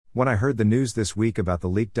When I heard the news this week about the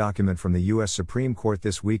leaked document from the U.S. Supreme Court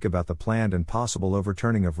this week about the planned and possible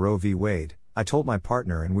overturning of Roe v. Wade, I told my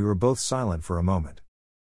partner and we were both silent for a moment.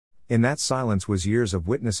 In that silence was years of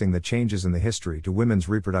witnessing the changes in the history to women's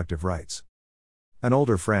reproductive rights. An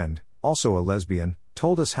older friend, also a lesbian,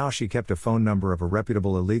 told us how she kept a phone number of a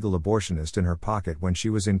reputable illegal abortionist in her pocket when she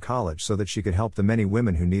was in college so that she could help the many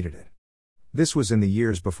women who needed it. This was in the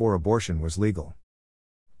years before abortion was legal.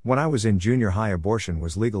 When I was in junior high, abortion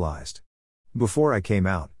was legalized. Before I came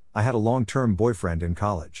out, I had a long-term boyfriend in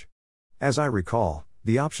college. As I recall,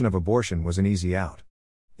 the option of abortion was an easy out.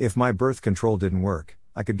 If my birth control didn't work,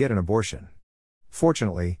 I could get an abortion.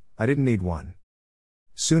 Fortunately, I didn't need one.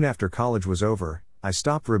 Soon after college was over, I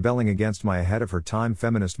stopped rebelling against my ahead-of-her-time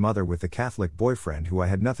feminist mother with the Catholic boyfriend who I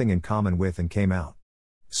had nothing in common with and came out.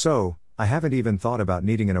 So, I haven't even thought about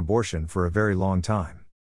needing an abortion for a very long time.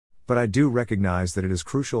 But I do recognize that it is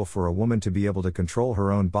crucial for a woman to be able to control her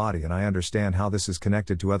own body, and I understand how this is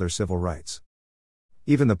connected to other civil rights.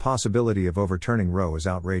 Even the possibility of overturning Roe is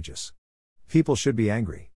outrageous. People should be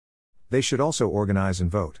angry. They should also organize and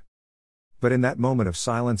vote. But in that moment of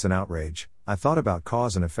silence and outrage, I thought about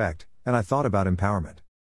cause and effect, and I thought about empowerment.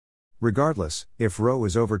 Regardless, if Roe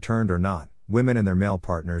is overturned or not, women and their male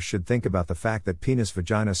partners should think about the fact that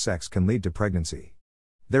penis-vagina sex can lead to pregnancy.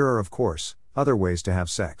 There are, of course, other ways to have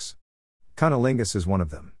sex. Cunnilingus is one of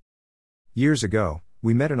them. Years ago,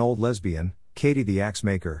 we met an old lesbian, Katie the Axe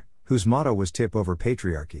Maker, whose motto was tip over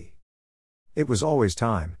patriarchy. It was always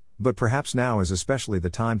time, but perhaps now is especially the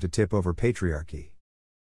time to tip over patriarchy.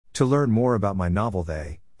 To learn more about my novel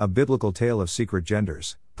They, A Biblical Tale of Secret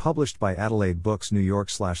Genders, published by Adelaide Books New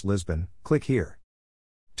York/Lisbon, click here.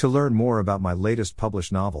 To learn more about my latest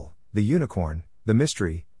published novel, The Unicorn, The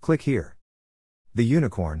Mystery, click here. The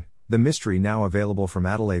Unicorn, The Mystery, now available from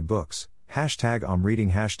Adelaide Books, #I'm reading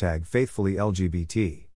 #faithfully LGBT.